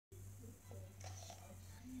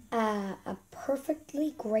A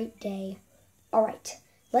perfectly great day. Alright,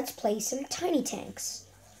 let's play some Tiny Tanks.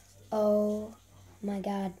 Oh my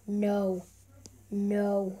god, no.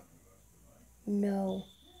 No. No.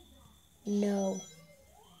 No.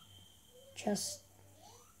 Just...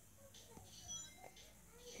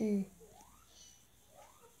 I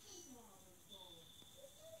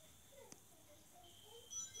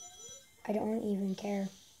don't even care.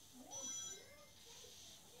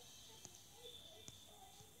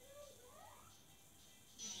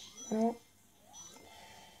 No.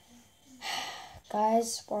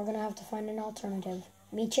 Guys, we're gonna have to find an alternative.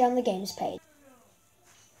 Meet you on the games page.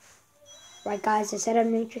 Right, guys, I said I'd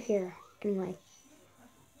meet you here. Anyway.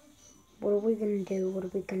 What are we gonna do? What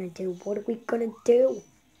are we gonna do? What are we gonna do?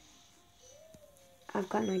 I've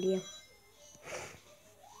got an idea.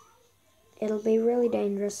 It'll be really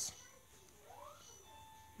dangerous.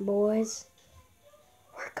 Boys,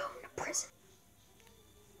 we're going to prison.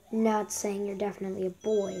 Not saying you're definitely a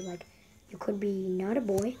boy. Like, you could be not a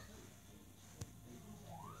boy.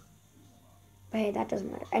 But hey, that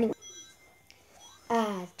doesn't matter. Anyway.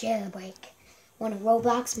 Jailbreak. One of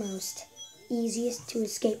Roblox's most easiest to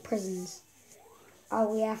escape prisons.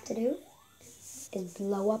 All we have to do is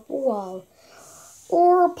blow up a wall.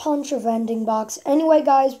 Or punch a vending box. Anyway,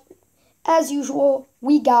 guys, as usual,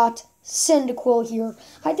 we got Cyndaquil here.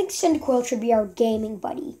 I think Cyndaquil should be our gaming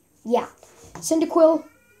buddy. Yeah. Cyndaquil,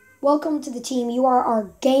 welcome to the team. You are our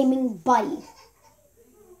gaming buddy.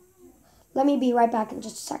 Let me be right back in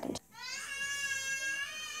just a second.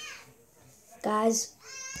 Guys,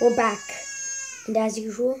 we're back. And as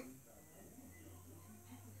usual...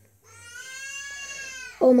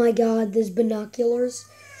 Oh my god, there's binoculars.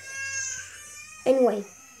 Anyway.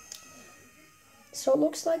 So it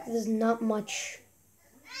looks like there's not much...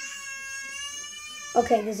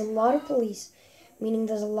 Okay, there's a lot of police, meaning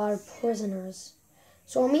there's a lot of prisoners.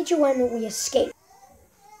 So I'll meet you when we escape.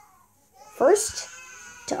 First,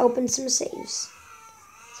 to open some saves.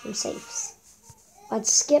 Some safes.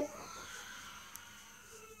 Let's skip.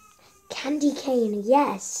 Candy cane,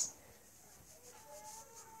 yes.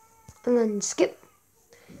 And then skip.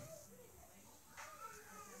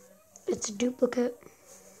 It's a duplicate.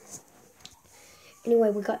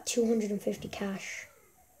 Anyway, we got 250 cash.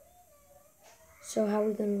 So how are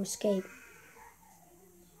we going to escape?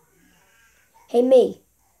 Hey, me.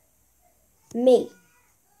 Me.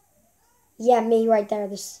 Yeah, me right there.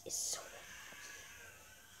 This is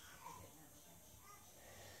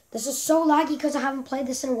so laggy because I haven't played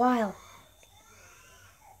this in a while.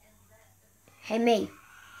 Hey, me.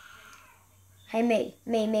 Hey, me.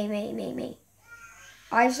 Me.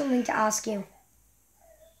 I have something to ask you.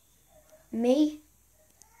 Me?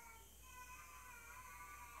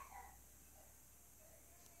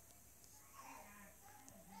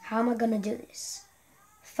 How am I gonna do this?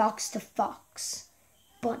 Fox to fox.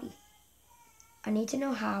 Buddy. I need to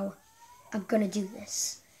know how I'm gonna do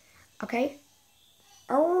this. Okay?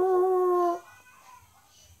 Oh,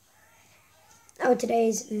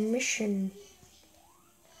 today's mission.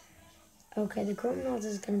 Okay, the criminals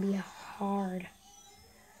is gonna be hard.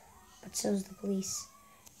 But so's the police.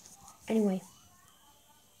 Anyway.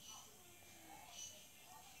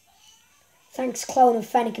 Thanks, clone of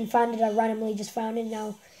Fennekin found it. I randomly just found it.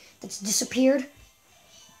 Now it's disappeared.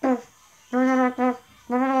 You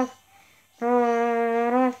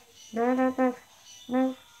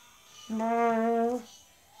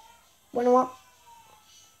know what?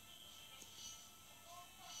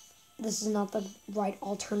 This is not the right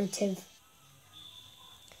alternative.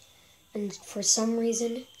 And for some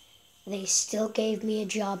reason, they still gave me a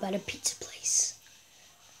job at a pizza place.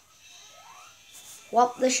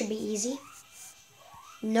 Well, this should be easy.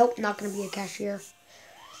 Nope, not going to be a cashier.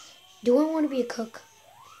 Do I want to be a cook?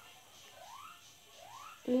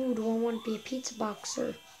 Ooh, do I want to be a pizza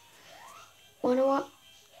boxer? You know what?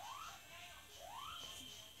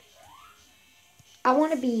 I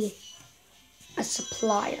want to be a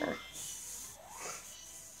supplier.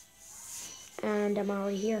 And I'm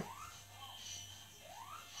already here.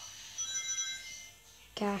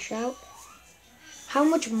 Cash out. How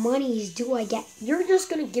much monies do I get? You're just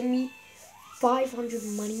going to give me 500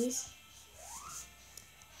 monies?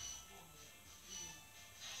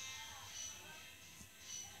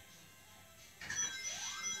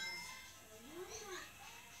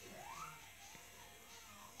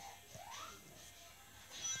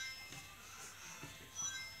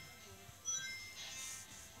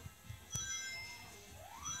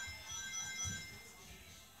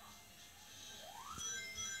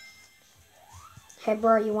 Hey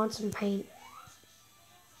bro, you want some paint?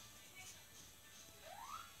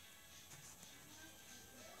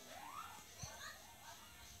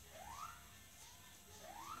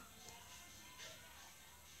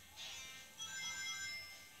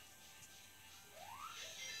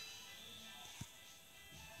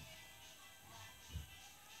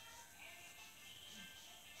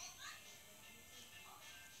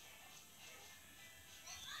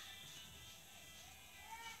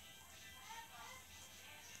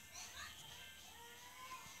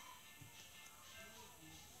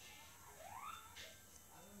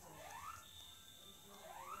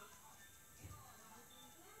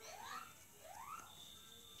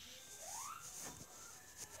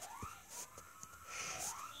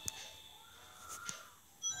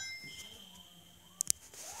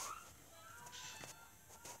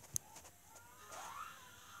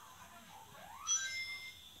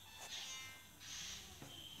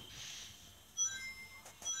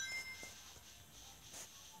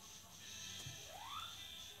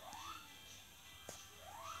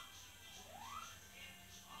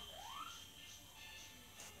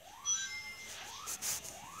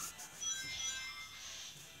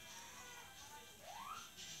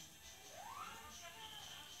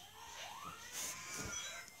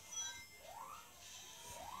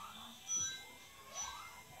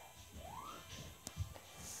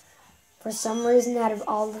 For some reason, out of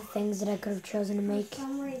all the things that I could have chosen to make. For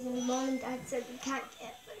some reason, Mom and Dad said we can't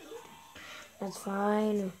get food. That's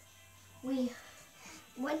fine. We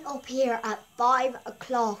went up here at 5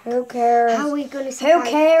 o'clock. Who cares? How are we going to survive? Who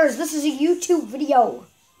cares? This is a YouTube video.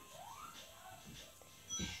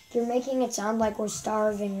 You're making it sound like we're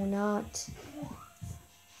starving. We're not.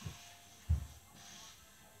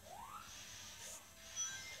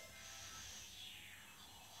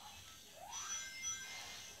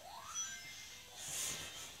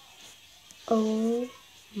 Oh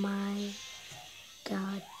my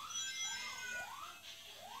God.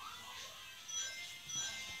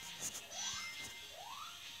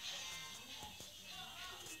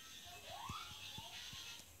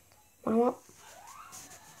 You know what?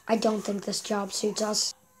 I don't think this job suits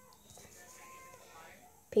us.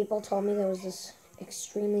 People told me there was this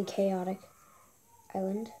extremely chaotic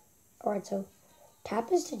island. Alright, so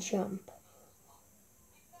tap is to jump.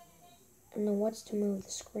 And then what's to move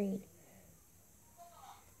the screen?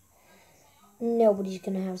 Nobody's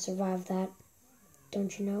gonna have survived that.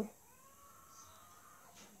 Don't you know?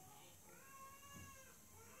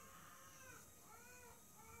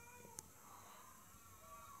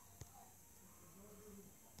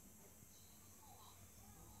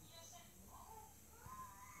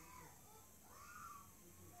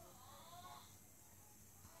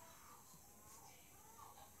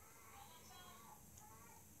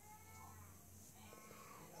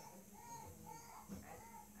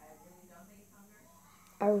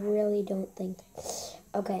 I really don't think.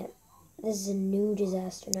 Okay, this is a new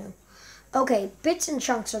disaster now. Okay, bits and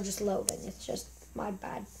chunks are just loading. It's just my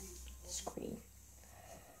bad screen.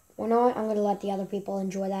 Well, no, I'm going to let the other people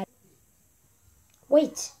enjoy that.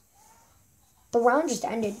 Wait. The round just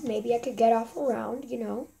ended. Maybe I could get off a round, you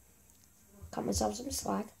know. Cut myself some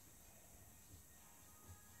slack.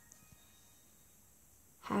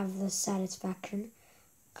 Have the satisfaction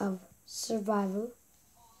of survival.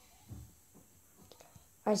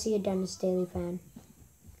 I see a Dennis Daily fan.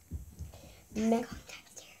 Go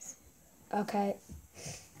downstairs. Okay.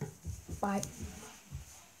 Bye.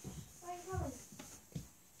 Where are you going?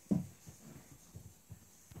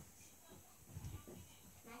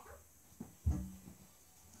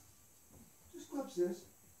 Just go upstairs.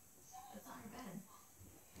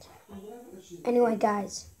 Anyway,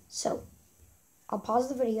 guys, so I'll pause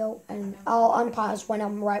the video and I'll unpause when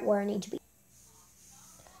I'm right where I need to be.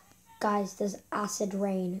 Guys, there's acid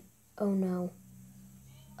rain. Oh no.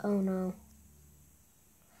 Oh no.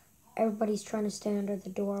 Everybody's trying to stay under the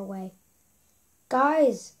doorway.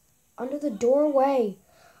 Guys, under the doorway.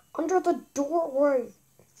 Under the doorway.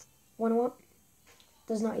 You know what?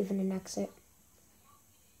 There's not even an exit.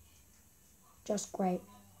 Just great.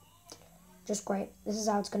 Just great. This is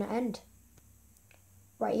how it's going to end.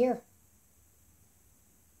 Right here.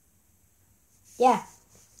 Yeah.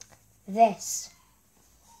 This.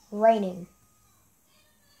 Raining.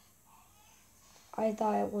 I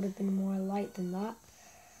thought it would have been more light than that.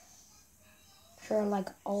 Sure, like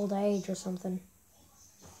old age or something.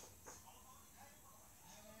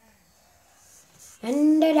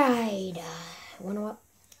 And I died. You know what?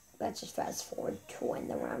 Let's just fast forward to when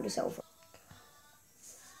the round is over.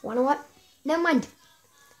 You know what? Never mind.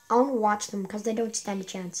 I want to watch them because they don't stand a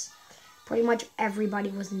chance. Pretty much everybody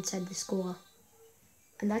was inside the school.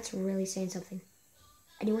 And that's really saying something.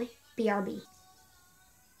 Anyway, BRB.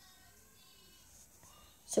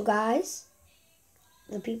 So guys,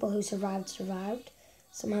 the people who survived.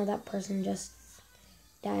 Somehow that person just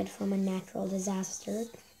died from a natural disaster.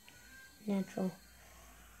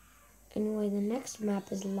 Anyway, the next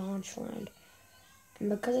map is Launchland. And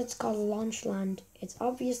because it's called Launchland, it's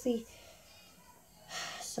obviously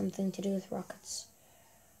something to do with rockets.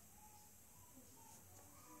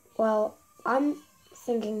 Well, I'm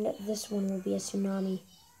thinking that this one will be a tsunami.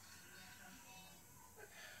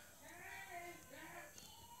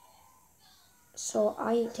 So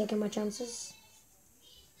I ain't taking my chances.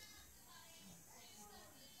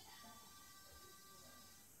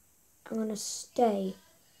 I'm gonna stay.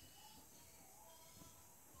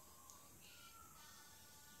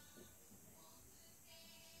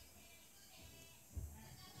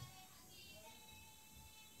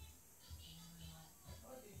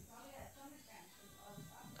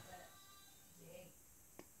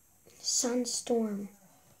 Sandstorm.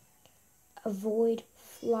 Avoid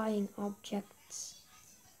flying objects.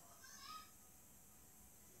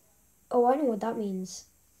 Oh, I know what that means.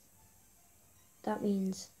 That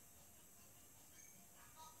means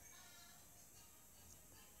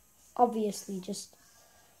obviously just,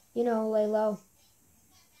 you know, lay low.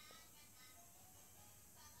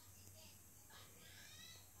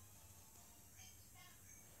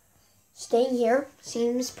 staying here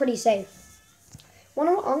seems pretty safe. I'm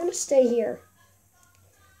gonna stay here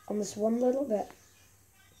on this one little bit.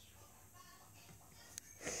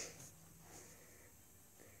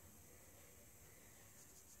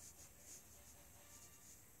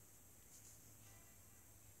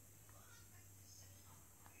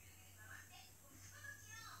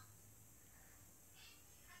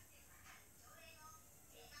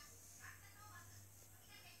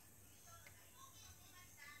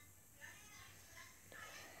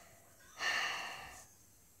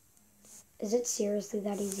 Is it seriously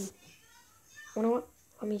that easy? You know what?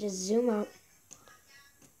 Let me just zoom out.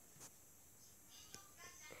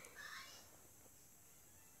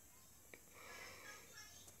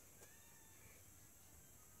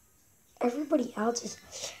 Everybody else is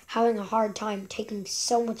having a hard time taking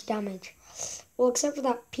so much damage. Well, except for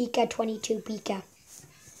that Pika 22 Pika.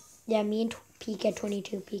 Yeah, me and Pika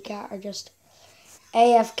 22 Pika are just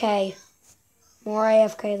AFK. More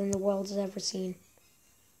AFK than the world has ever seen.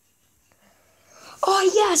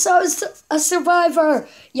 Oh yes, I was a survivor.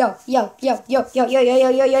 Yo. I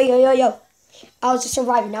was a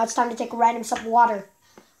survivor. Now it's time to take a random sip of water.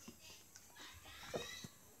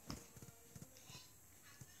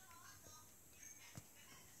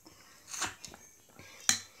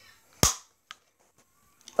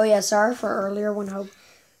 Oh yeah, sorry for earlier when Hope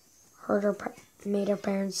made her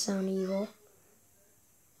parents sound evil.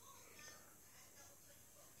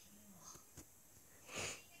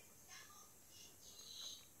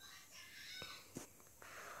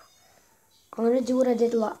 I'm gonna do what I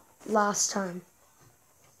did last time.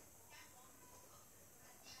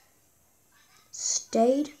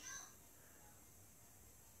 Stayed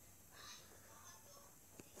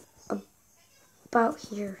about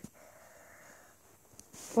here.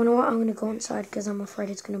 You know what? I'm gonna go inside because I'm afraid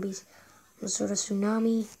it's gonna be some sort of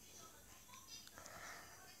tsunami.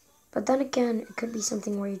 But then again, it could be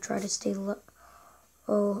something where you try to stay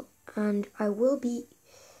low, and I will be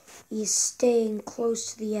staying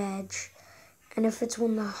close to the edge. And if it's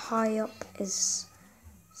when the high up is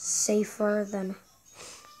safer than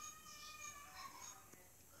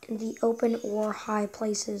in the open or high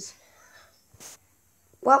places.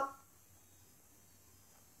 Well,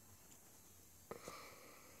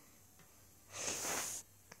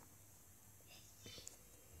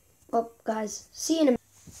 guys, see you in a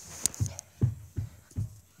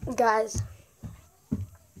minute. Guys,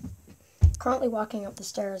 currently walking up the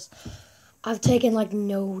stairs. I've taken like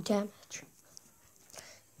no damage.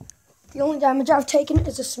 The only damage I've taken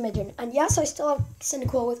is a smidgen. And yes, I still have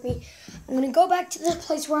Cyndaquil with me. I'm going to go back to the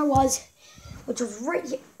place where I was, which was right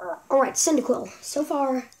here. Alright, Cyndaquil. So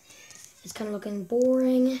far, it's kind of looking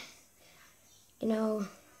boring. You know,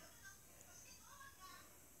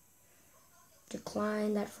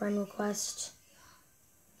 decline that friend request.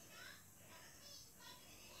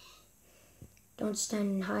 Don't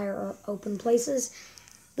stand in higher or open places.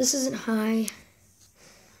 This isn't high.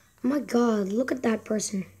 Oh my god, look at that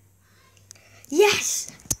person. Yes!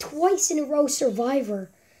 Twice in a row survivor.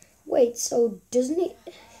 Wait, so shouldn't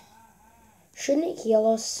it heal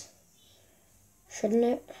us?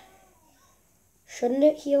 Shouldn't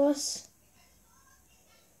it heal us?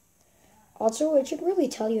 Also, it should really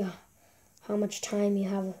tell you how much time you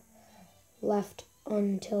have left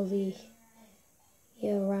until the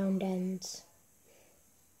round ends.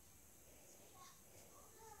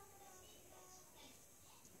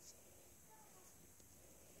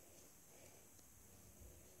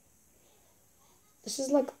 This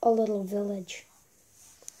is like a little village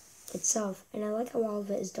itself, and I like how all of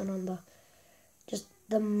it is done on just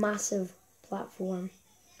the massive platform.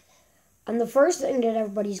 And the first thing that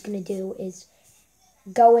everybody's gonna do is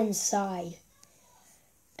go inside,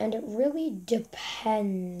 and it really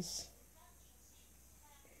depends.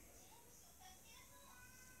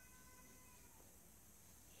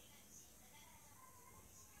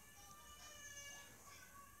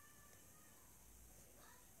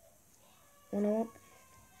 You know what?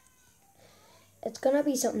 It's gonna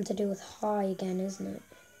be something to do with high again, isn't it?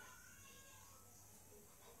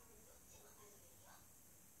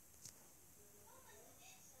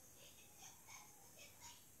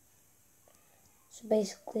 So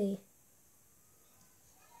basically,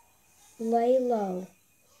 lay low.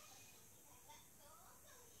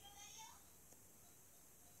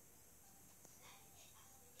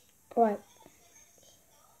 Alright.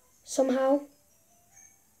 Somehow,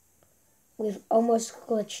 we've almost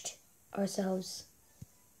glitched ourselves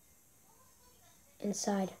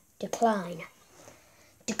inside. Decline.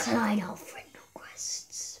 Decline all friend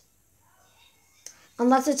requests.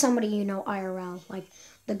 Unless it's somebody you know IRL, like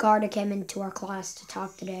the guard that came into our class to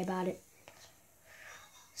talk today about it.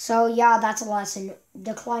 So yeah, that's a lesson.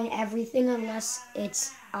 Decline everything unless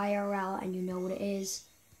it's IRL and you know what it is.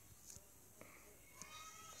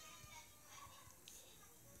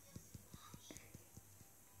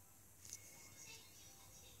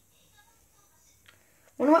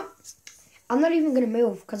 You know what? I'm not even gonna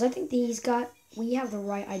move because I think we have the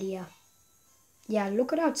right idea. Yeah,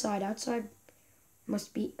 look at outside. Outside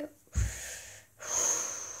must be.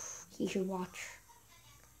 He should watch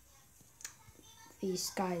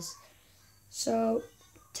these guys. So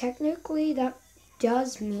technically, that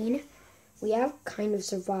does mean we have kind of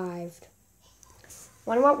survived.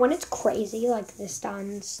 When it's crazy like this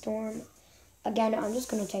storm, again, I'm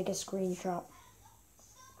just gonna take a screenshot.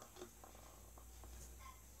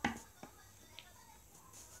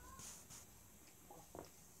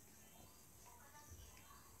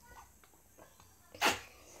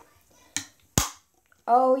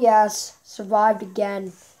 Oh yes, survived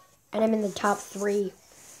again. And I'm in the top 3.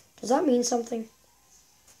 Does that mean something?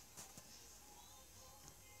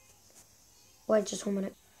 Wait just 1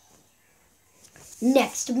 minute.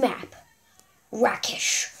 Next map.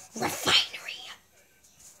 Rakish Refinery.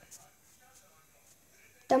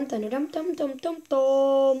 Dum dum dum dum dum dum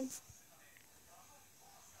dum.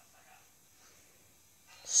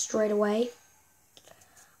 Straight away,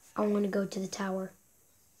 I want to go to the tower.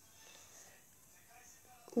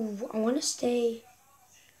 Ooh, I want to stay.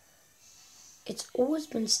 It's always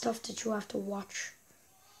been stuff that you have to watch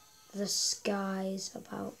the skies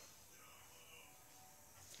about.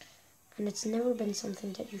 And it's never been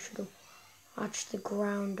something that you should watch the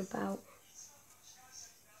ground about.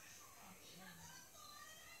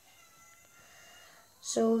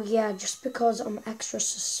 So yeah, just because I'm extra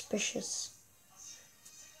suspicious.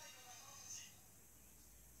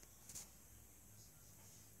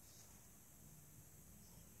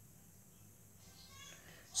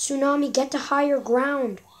 Tsunami, get to higher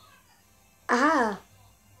ground. Ah!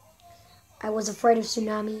 I was afraid of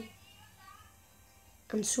tsunami.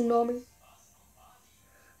 And tsunami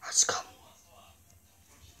has come.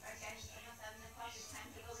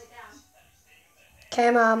 Okay,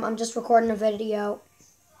 Mom, I'm just recording a video.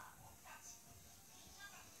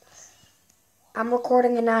 I'm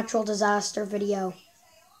recording a natural disaster video.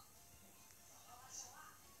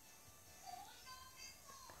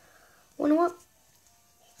 You know what?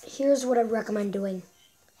 Here's what I'd recommend doing.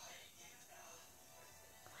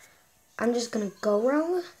 I'm just gonna go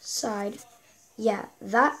around the side. Yeah,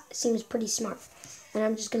 that seems pretty smart. And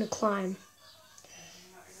I'm just gonna climb.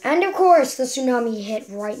 And of course, the tsunami hit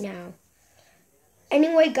right now.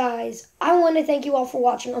 Anyway, guys, I want to thank you all for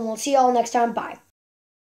watching, and we'll see you all next time. Bye.